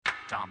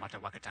One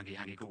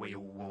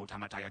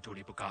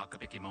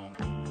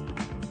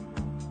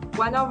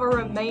of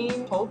our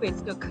main hope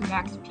is to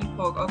connect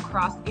people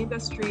across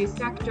industry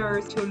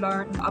sectors to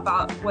learn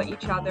about what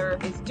each other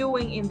is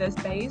doing in this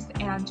space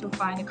and to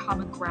find a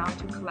common ground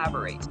to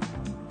collaborate.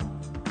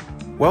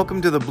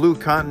 Welcome to the Blue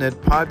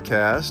Continent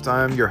podcast.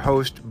 I'm your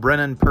host,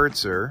 Brennan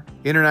Pertzer,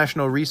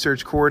 International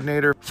Research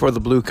Coordinator for the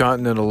Blue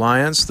Continent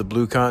Alliance, the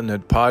Blue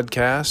Continent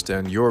podcast,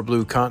 and Your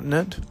Blue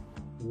Continent.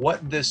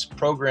 What this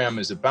program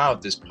is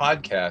about, this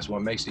podcast,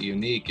 what makes it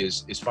unique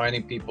is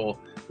finding people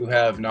who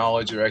have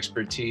knowledge or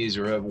expertise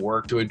or have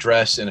worked to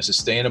address in a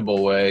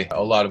sustainable way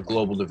a lot of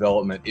global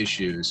development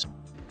issues.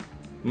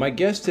 My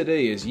guest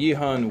today is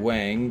Yihan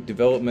Wang,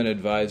 Development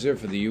Advisor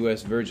for the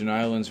U.S. Virgin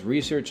Islands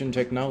Research and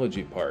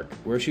Technology Park,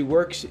 where she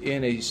works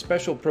in a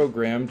special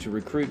program to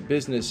recruit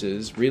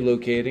businesses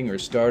relocating or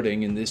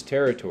starting in this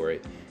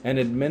territory and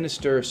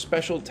administer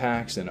special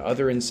tax and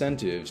other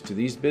incentives to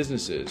these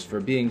businesses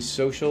for being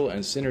social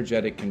and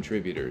synergetic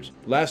contributors.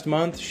 Last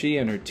month, she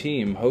and her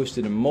team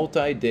hosted a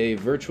multi-day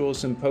virtual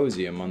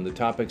symposium on the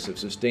topics of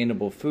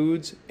sustainable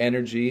foods,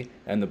 energy,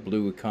 and the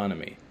blue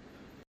economy.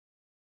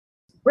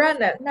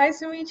 Brandon, nice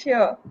to meet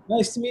you.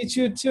 Nice to meet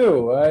you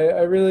too.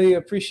 I really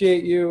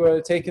appreciate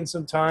you taking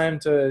some time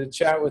to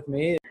chat with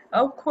me.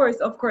 Of course.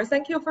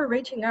 Thank you for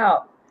reaching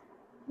out.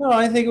 No,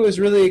 I think it was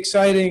really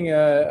exciting,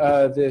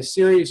 the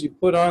series you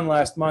put on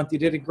last month. You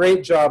did a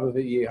great job of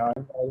it,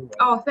 Yihan.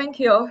 Oh, thank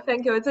you.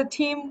 It's a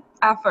team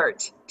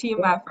effort.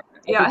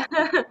 Yeah.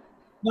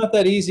 Not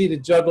that easy to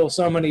juggle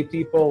so many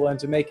people and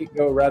to make it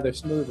go rather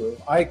smoothly.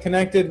 I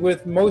connected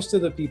with most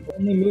of the people.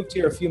 I only moved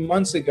here a few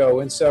months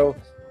ago, and so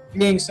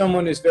being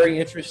someone who's very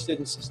interested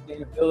in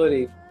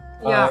sustainability,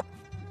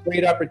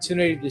 great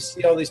opportunity to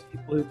see all these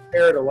people who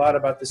cared a lot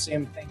about the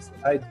same things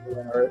that I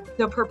do.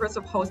 The purpose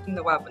of hosting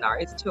the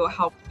webinar is to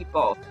help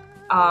people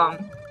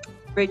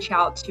reach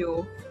out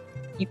to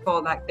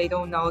people that they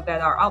don't know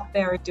that are out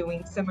there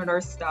doing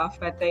similar stuff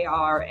that they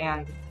are,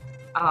 and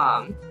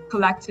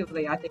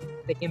collectively, I think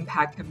the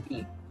impact can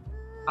be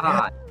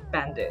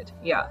expanded.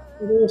 Yeah.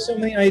 There are so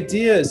many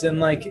ideas,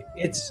 and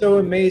it's so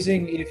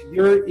amazing if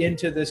you're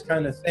into this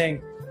kind of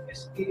thing.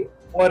 See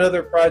what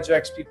other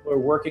projects people are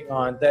working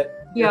on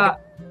that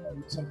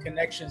some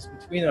connections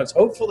between those.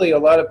 Hopefully a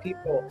lot of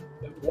people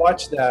that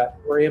watch that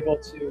were able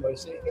to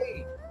say,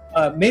 hey,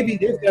 maybe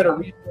they've got a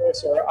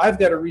resource or I've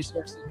got a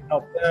resource that can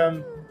help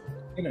them,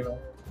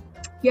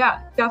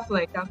 Yeah,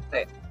 definitely.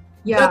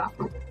 Yeah.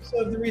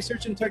 So the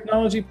Research and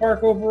Technology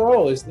Park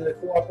overall is the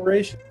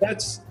cooperation.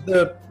 That's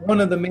one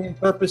of the main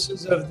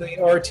purposes of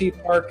the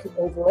RT Park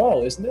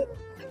overall, isn't it?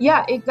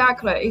 Yeah,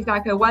 exactly.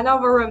 One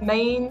of our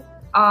main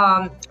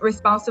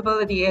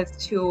responsibility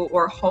is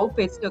hope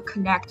is to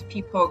connect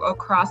people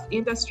across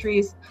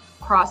industries,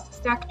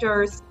 across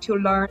sectors to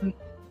learn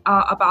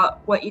about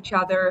what each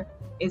other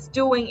is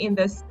doing in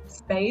this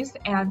space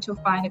and to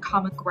find a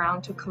common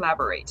ground to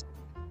collaborate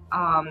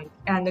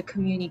and to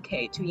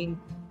communicate to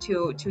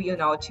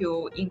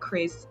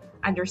increase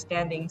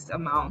understandings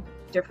among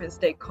different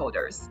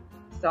stakeholders.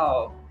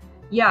 So,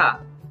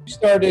 yeah. You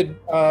started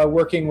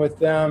working with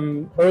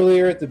them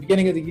earlier at the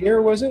beginning of the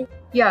year, was it?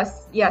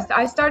 Yes.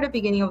 I started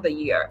beginning of the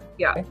year.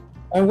 Yeah. Okay.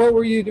 And what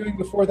were you doing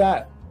before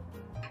that?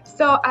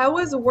 So I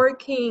was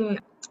working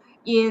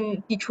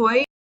in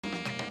Detroit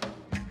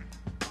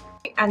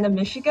and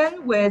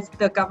Michigan with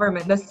the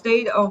government, the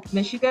state of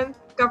Michigan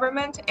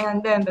government,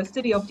 and then the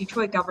city of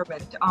Detroit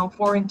government on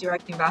foreign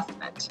direct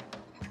investment.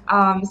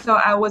 So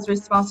I was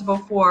responsible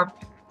for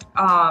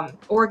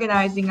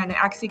organizing and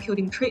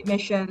executing trade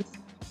missions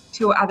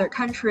to other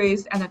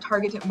countries and the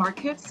targeted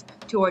markets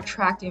to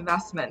attract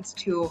investments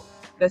to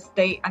the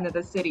state and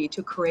the city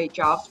to create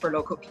jobs for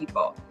local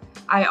people.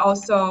 I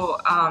also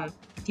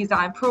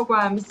design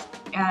programs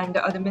and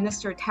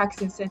administer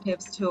tax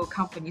incentives to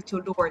companies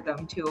to lure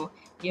them to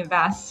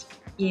invest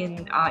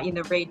in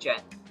the region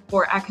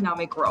for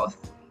economic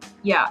growth.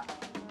 Yeah.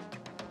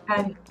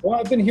 And well,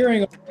 I've been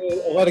hearing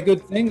a lot of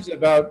good things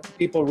about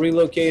people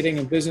relocating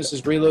and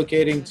businesses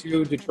relocating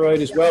to Detroit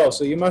as well.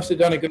 So you must have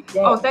done a good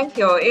job. Oh, thank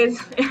you.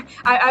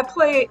 I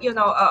play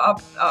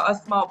a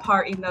small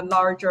part in the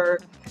larger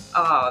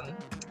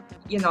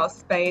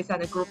space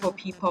and a group of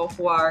people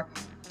who are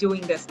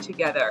doing this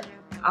together.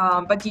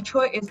 But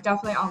Detroit is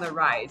definitely on the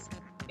rise.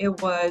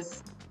 It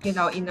was in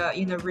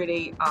a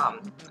really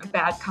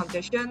bad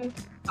condition.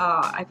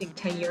 I think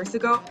 10 years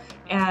ago,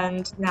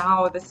 and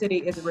now the city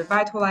is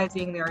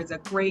revitalizing. There is a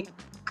great,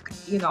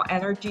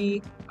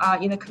 energy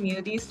in the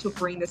communities to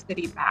bring the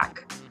city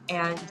back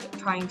and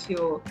trying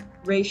to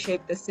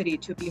reshape the city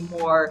to be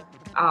more,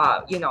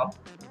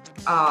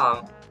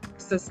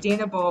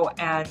 sustainable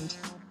and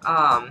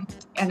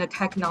a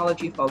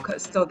technology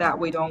focused, so that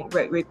we don't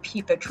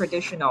repeat the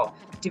traditional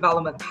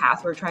development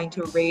path. We're trying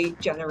to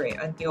regenerate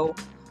a new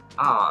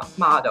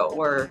model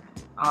or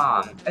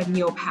a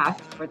new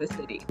path for the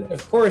city.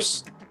 Of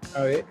course,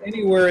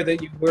 anywhere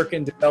that you work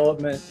in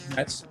development in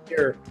that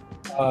sphere,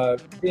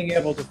 being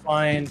able to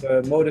find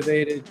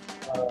motivated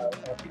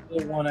people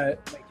who want to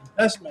make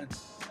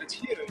investments, that's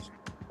huge.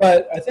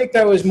 But I think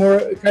that was more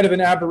kind of an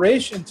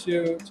aberration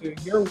to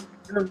your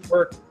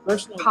work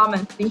personally.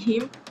 Common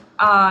theme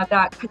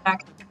that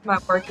connects my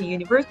work in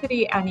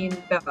university and in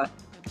the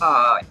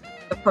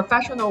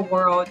professional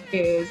world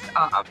is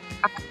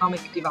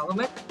economic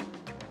development.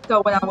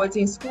 So when I was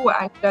in school,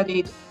 I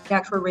studied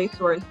natural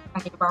resource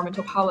and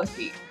environmental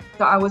policy.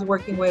 So I was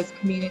working with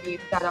communities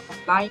that are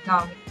relying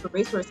on natural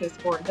resources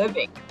for a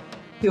living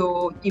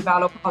to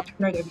develop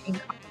alternative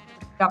income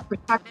that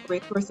protect the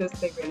resources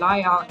they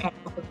rely on and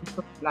also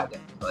improve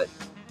livelihood.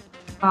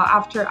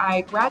 After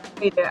I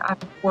graduated, I'm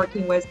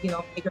working with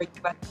major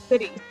U.S.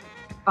 cities,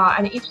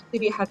 and each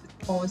city has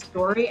its own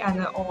story and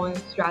its own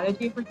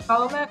strategy for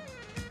development.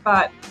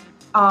 But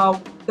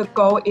the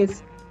goal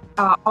is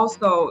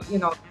also,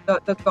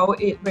 the goal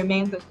it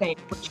remains the same,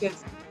 which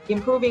is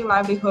improving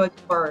livelihood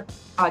for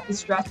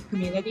distressed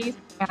communities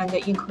and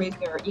increase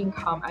their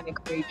income and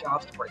create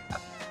jobs for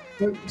them.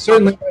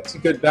 Certainly, that's a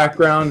good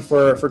background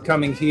for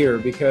coming here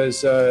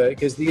because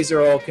these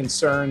are all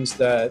concerns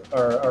that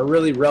are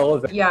really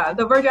relevant. Yeah,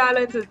 the Virgin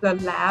Islands is a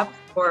lab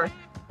for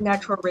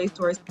natural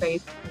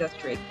resource-based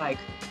industries like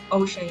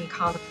ocean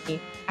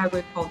economy,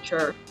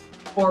 agriculture,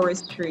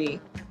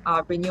 forestry,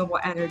 renewable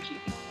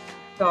energy.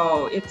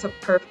 So it's a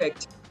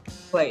perfect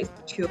place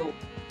to do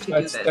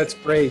this. That's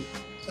great.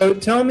 So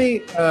tell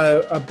me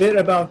a bit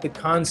about the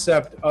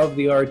concept of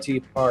the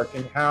RT Park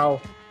and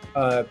how.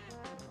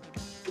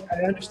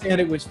 I understand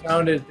it was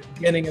founded at the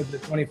beginning of the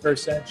 21st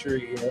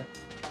century here,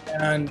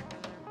 and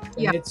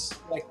it's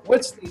like,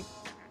 what's the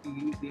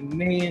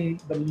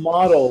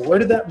model? Where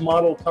did that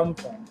model come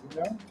from?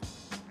 You know?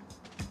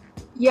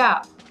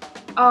 Yeah.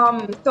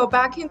 So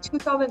back in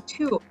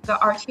 2002, the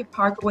RT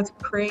Park was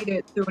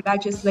created through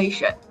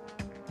legislation,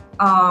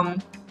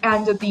 and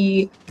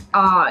the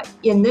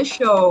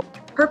initial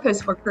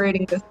purpose for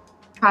creating this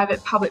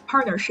private-public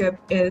partnership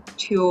is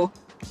to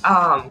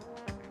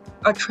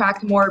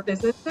attract more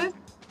businesses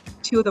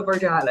to the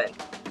Virgin Islands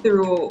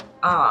through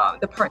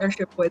the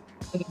partnership with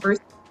the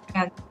university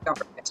and the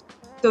government.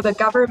 So the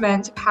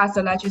government passed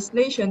a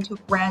legislation to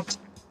grant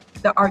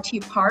the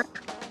RT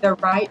Park the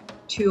right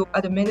to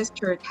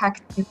administer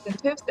tax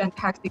incentives and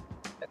tax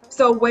exemptions.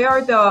 So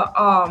where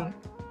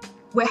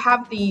we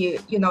have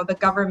the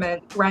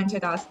government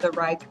granted us the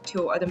right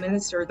to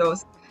administer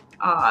those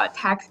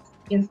tax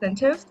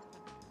incentives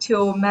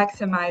to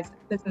maximize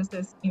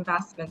businesses'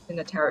 investments in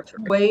the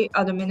territory. We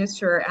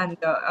administer and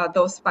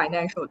those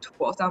financial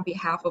tools on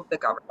behalf of the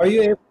government. Are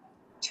you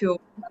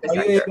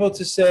able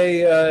to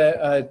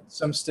say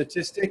some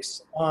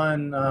statistics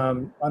on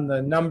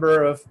the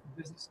number of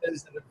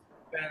businesses that have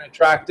been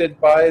attracted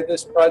by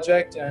this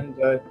project, and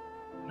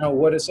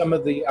what are some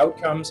of the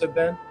outcomes have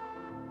been?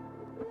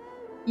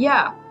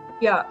 Yeah.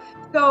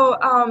 So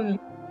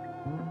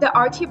the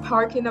RT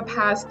Park in the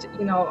past,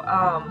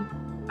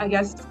 I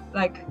guess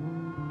like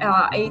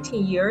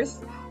 18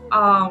 years,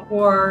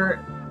 were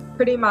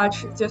pretty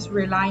much just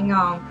relying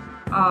on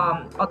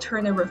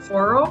alternative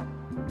referral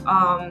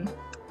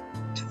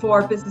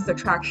for business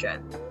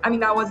attraction. I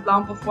mean, that was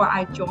long before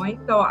I joined,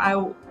 so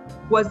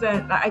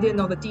I didn't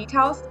know the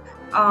details,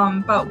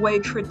 but we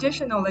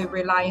traditionally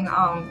relying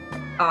on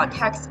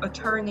tax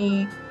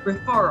attorney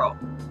referral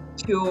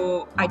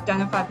to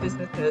identify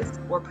businesses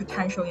or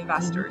potential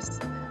investors.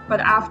 But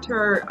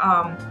after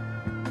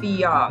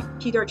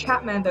Peter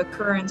Chapman, the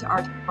current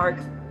RT Park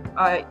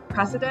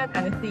president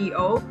and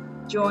CEO,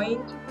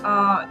 joined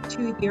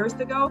 2 years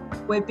ago,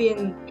 we've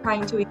been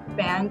trying to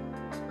expand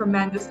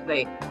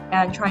tremendously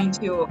and trying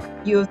to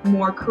use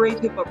more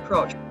creative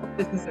approach for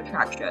business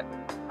attraction.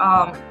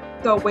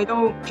 So we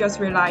don't just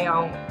rely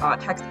on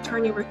tax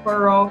attorney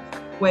referral.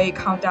 We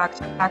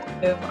conduct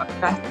active,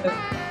 aggressive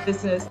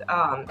business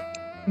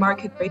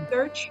market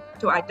research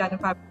to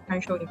identify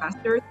potential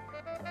investors.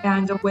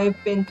 And we've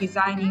been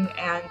designing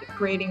and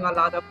creating a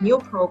lot of new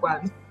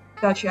programs,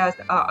 such as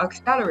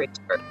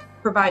Accelerator,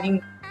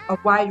 providing a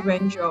wide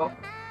range of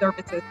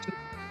services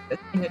to,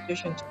 in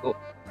addition to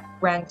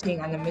granting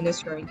and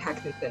administering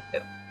tax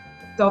incentives.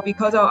 So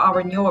because of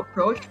our new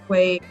approach,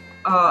 we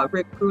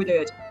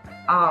recruited,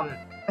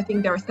 I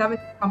think there are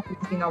 70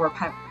 companies in our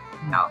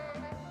pipeline now.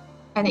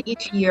 And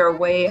each year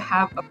we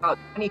have about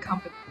 20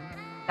 companies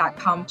that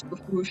come to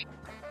fruition,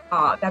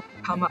 that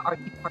become an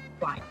RT Park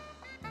client,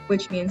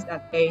 which means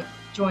that they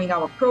join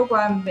our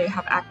program, they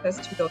have access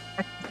to those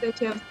tax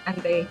incentives, and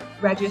they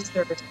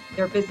register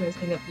their business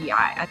in the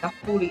VI and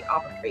fully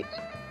operate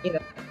in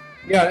the.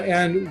 Yeah,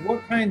 and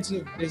what kinds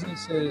of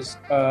businesses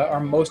are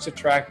most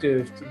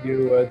attractive to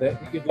you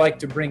that you'd like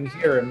to bring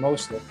here, and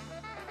mostly?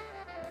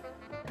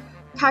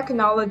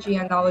 Technology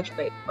and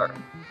knowledge-based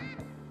firm.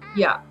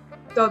 Yeah,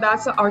 so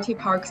that's RT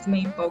Park's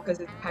main focus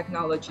is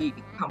technology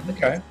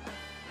companies. Okay.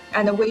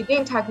 And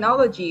within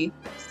technology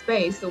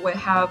space, we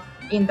have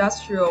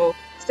industrial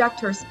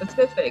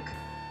sector-specific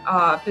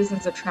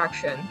business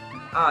attraction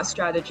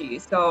strategy.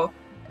 So,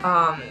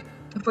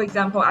 for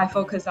example, I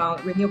focus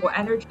on renewable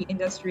energy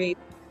industry,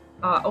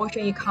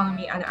 ocean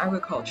economy, and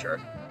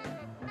agriculture.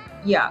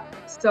 Yeah,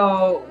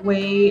 so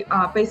we,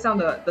 based on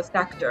the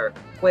sector,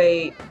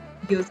 we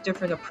use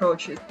different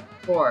approaches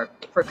for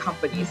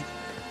companies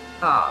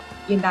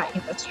in that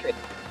industry.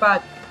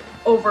 But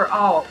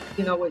overall,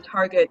 we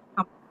target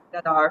companies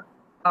that are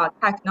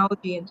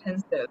technology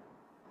intensive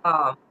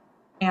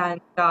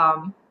and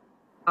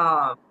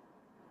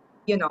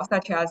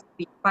such as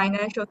the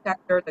financial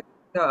sector,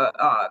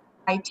 the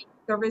IT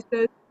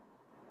services,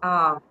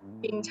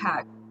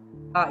 fintech,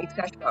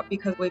 etc.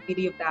 Because we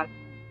believe that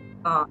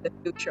the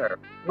future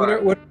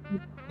What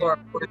for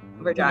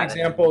Virgin Islands.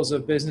 examples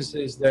of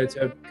businesses that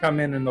have come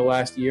in the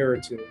last year or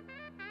two?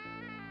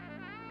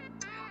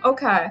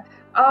 Okay.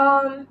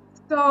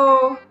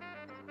 So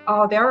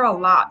there are a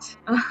lot.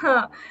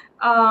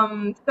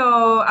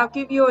 So I'll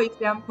give you an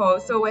example.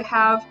 So we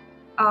have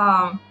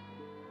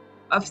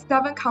of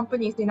 7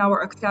 companies in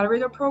our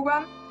accelerator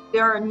program.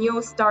 There are new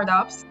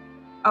startups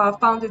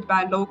founded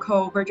by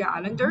local Virgin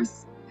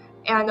Islanders,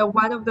 and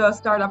one of the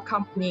startup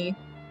company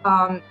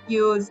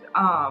use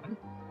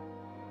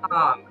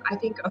I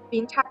think a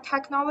fintech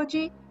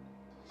technology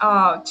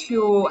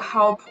to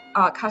help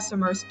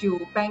customers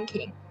do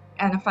banking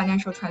and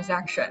financial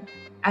transaction.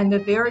 And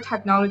their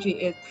technology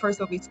is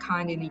first of its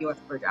kind in the U.S.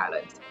 Virgin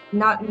Islands.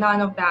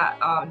 None of that,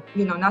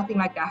 nothing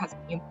like that has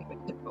been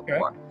implemented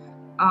before.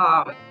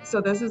 Okay.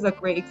 So this is a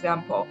great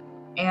example.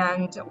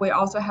 And we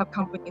also have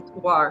companies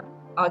who are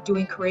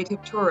doing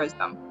creative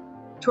tourism.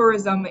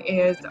 Tourism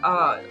is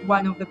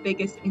one of the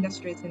biggest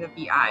industries in the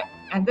VI,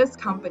 and this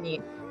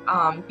company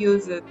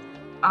uses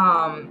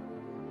a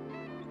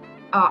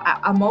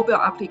mobile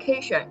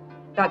application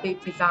that they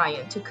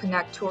designed to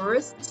connect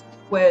tourists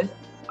with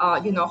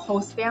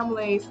host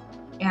families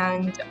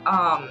and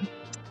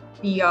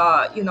the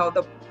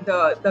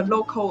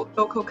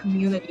local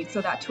community,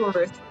 so that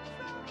tourists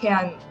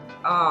can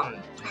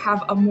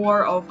have a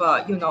more of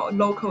a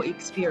local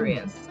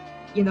experience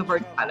in the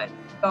Virgin Islands.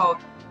 So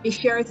it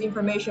shares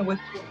information with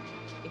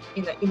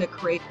in a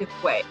creative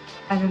way,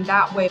 and in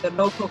that way the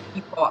local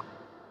people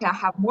can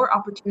have more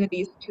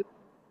opportunities to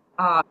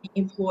be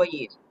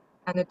employed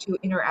and to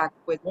interact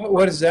with.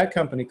 What is that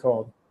company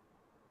called?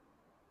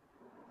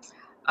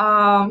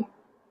 I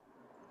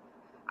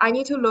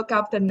need to look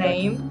up the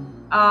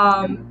name,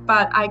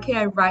 but I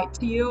can write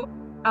to you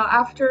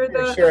after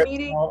the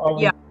meeting.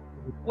 Yeah,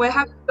 we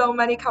have so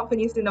many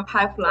companies in the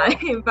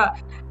pipeline, but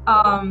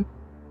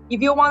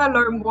if you want to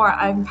learn more,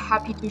 I'm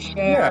happy to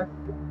share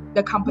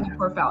the company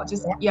profile.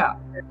 Just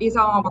it's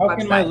on our website. How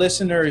can my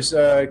listeners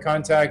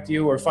contact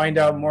you or find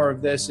out more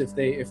of this if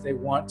they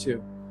want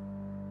to?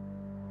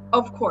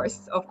 Of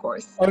course. Oh,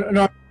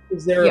 no.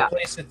 Is there a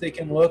place that they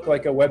can look,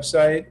 like a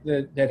website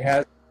that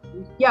has?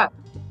 Yeah.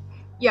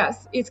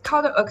 Yes, it's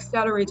called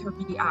Accelerator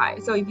VI.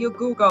 So if you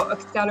Google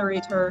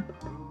Accelerator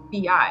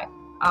VI,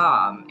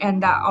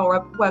 and that our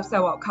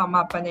website will come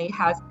up, and it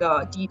has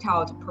the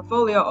detailed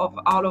portfolio of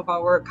all of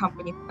our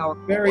companies.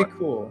 Very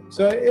cool.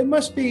 So it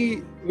must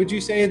be, would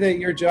you say that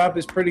your job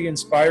is pretty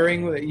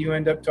inspiring, that you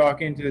end up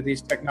talking to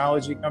these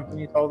technology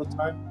companies all the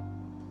time?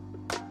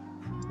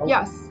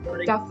 Yes,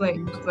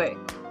 definitely.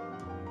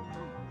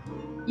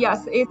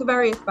 Yes, it's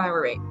very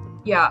inspiring.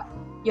 Yeah,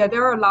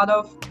 there are a lot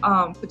of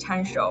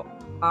potential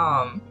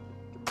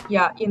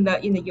in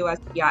the US.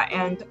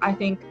 And I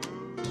think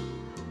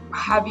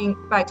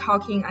by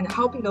talking and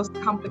helping those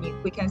companies,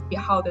 we can see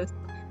how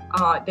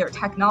their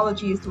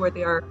technologies or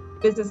their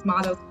business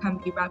models can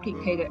be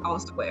replicated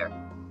elsewhere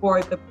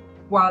for the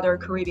broader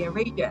Caribbean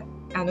region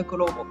and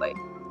globally.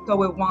 So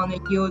we want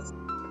to use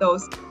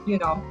those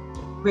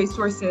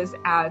resources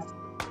as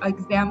an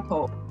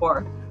example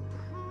for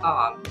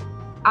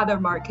other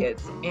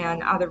markets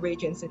and other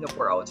regions in the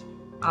world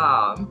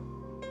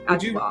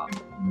as well.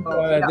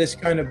 This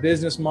kind of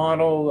business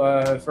model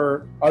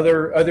for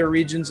other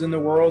regions in the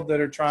world that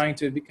are trying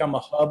to become a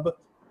hub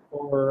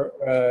for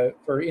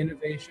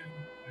innovation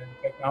and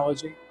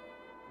technology,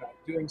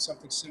 doing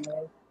something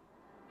similar?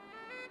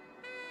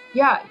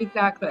 Yeah,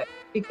 exactly.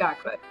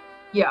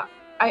 Yeah,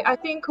 I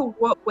think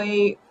what's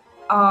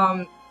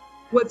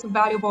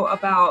valuable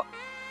about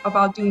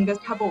doing this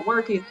type of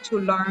work is to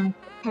learn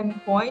the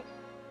pinpoint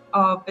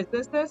of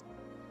businesses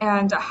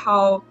and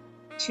how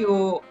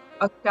to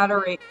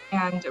accelerate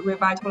and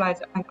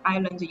revitalize an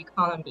island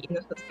economy in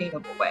a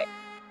sustainable way.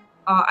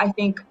 I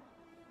think,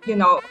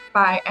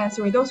 by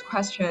answering those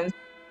questions,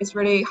 it's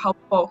really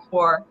helpful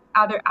for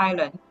other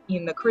islands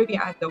in the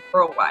Caribbean and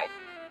worldwide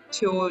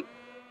to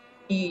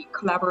see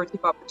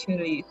collaborative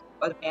opportunities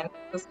to advance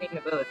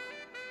sustainability.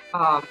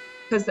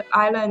 Because the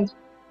island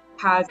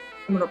has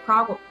similar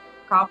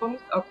problems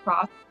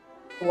across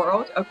the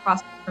world,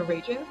 across different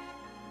regions.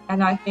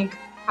 And I think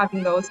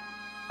having those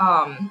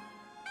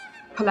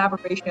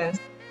collaborations,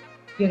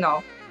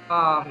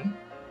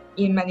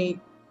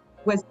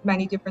 with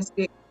many different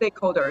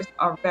stakeholders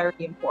are very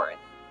important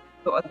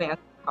to advance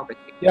the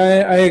conversation.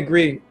 Yeah, I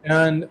agree,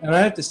 and I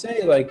have to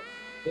say, like,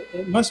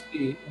 it must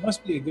be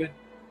a good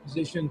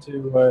position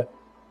to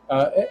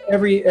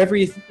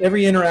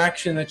every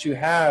interaction that you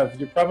have,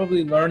 you're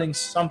probably learning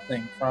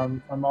something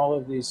from all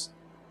of these.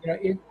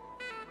 The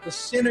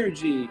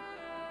synergy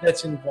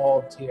that's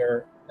involved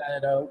here,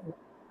 that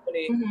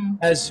company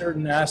has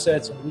certain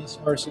assets and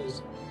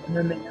resources, and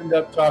then they end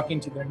up talking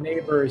to their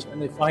neighbors,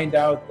 and they find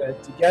out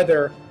that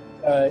together,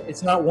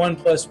 it's not 1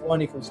 +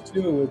 1 =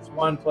 2, it's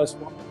 1 +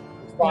 1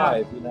 =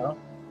 5, you know?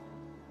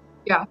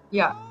 Yeah,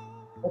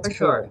 That's for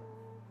sure. cool.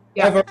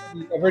 Yeah.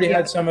 I've already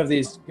had some of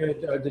these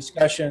good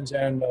discussions,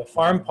 and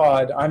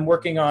FarmPod, I'm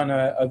working on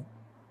not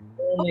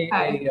only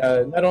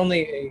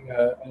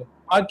a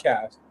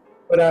podcast,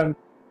 but a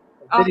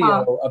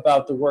video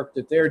about the work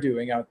that they're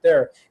doing out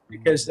there,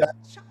 because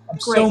I'm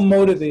so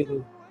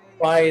motivated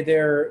by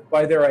their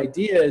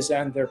ideas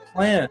and their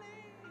plan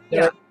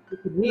that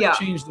it could really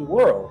change the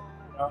world.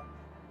 You know?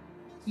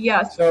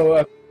 Yes.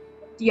 So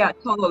yeah,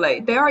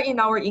 totally. They are in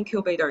our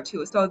incubator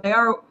too. So they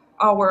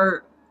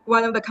are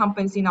one of the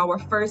companies in our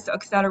first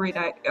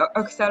accelerator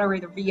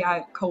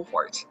VI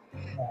cohort.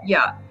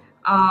 Yeah.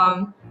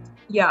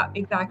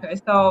 Exactly.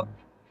 So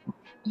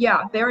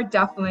they're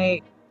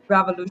definitely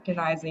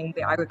revolutionizing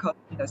the agriculture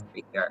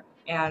industry here,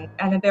 and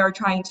they are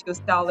trying to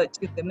sell it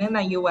to the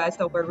mainland US.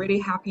 So we're really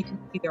happy to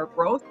see their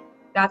growth.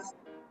 That's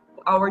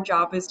our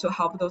job, is to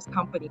help those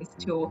companies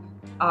to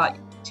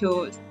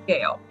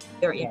scale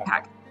their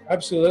impact.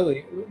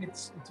 Absolutely.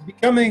 It's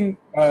becoming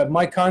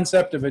my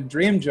concept of a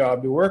dream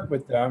job to work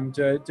with them,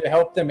 to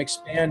help them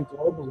expand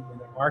globally in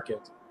their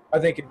market. I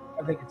think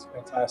it's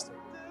fantastic.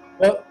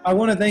 Well, I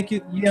want to thank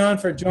you, Yan,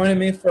 for joining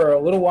me for a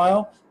little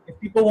while. If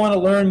people want to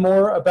learn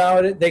more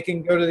about it, they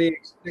can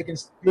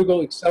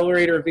Google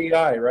Accelerator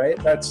VI, right?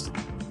 That's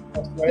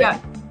right.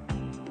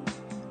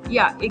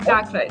 Yeah,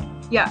 exactly.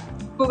 Yeah,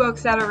 Google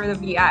Accelerator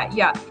VI.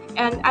 Yeah,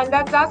 and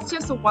that's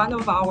just one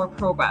of our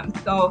programs.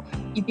 So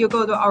if you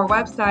go to our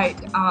website,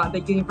 the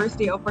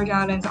University of Virgin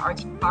Islands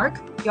RT Park,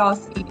 you'll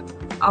see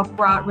a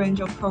broad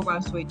range of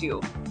programs we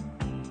do.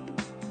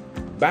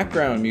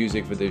 Background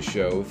music for this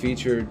show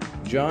featured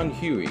John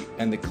Huey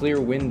and the Clear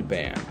Wind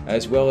Band,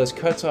 as well as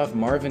cuts off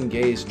Marvin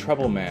Gaye's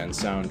Trouble Man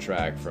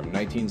soundtrack from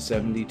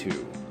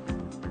 1972.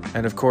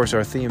 And of course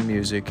our theme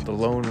music, The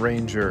Lone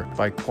Ranger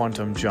by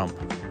Quantum Jump.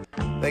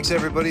 Thanks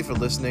everybody for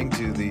listening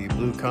to the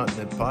Blue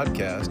Continent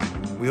podcast.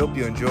 We hope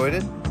you enjoyed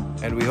it,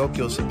 and we hope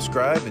you'll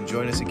subscribe and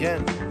join us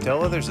again.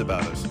 Tell others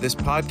about us. This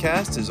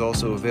podcast is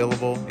also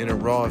available in a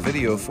raw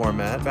video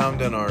format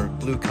found on our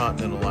Blue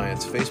Continent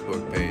Alliance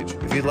Facebook page.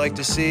 If you'd like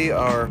to see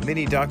our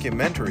mini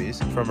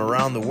documentaries from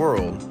around the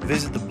world,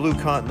 visit the Blue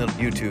Continent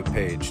YouTube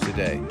page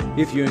today.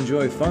 If you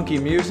enjoy funky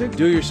music,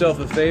 do yourself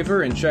a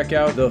favor and check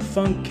out the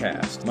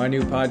Funkcast, my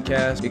new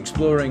podcast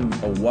exploring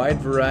a wide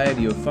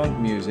variety of funk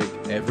music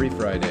every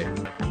Friday.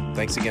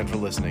 Thanks again for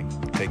listening.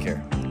 Take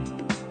care.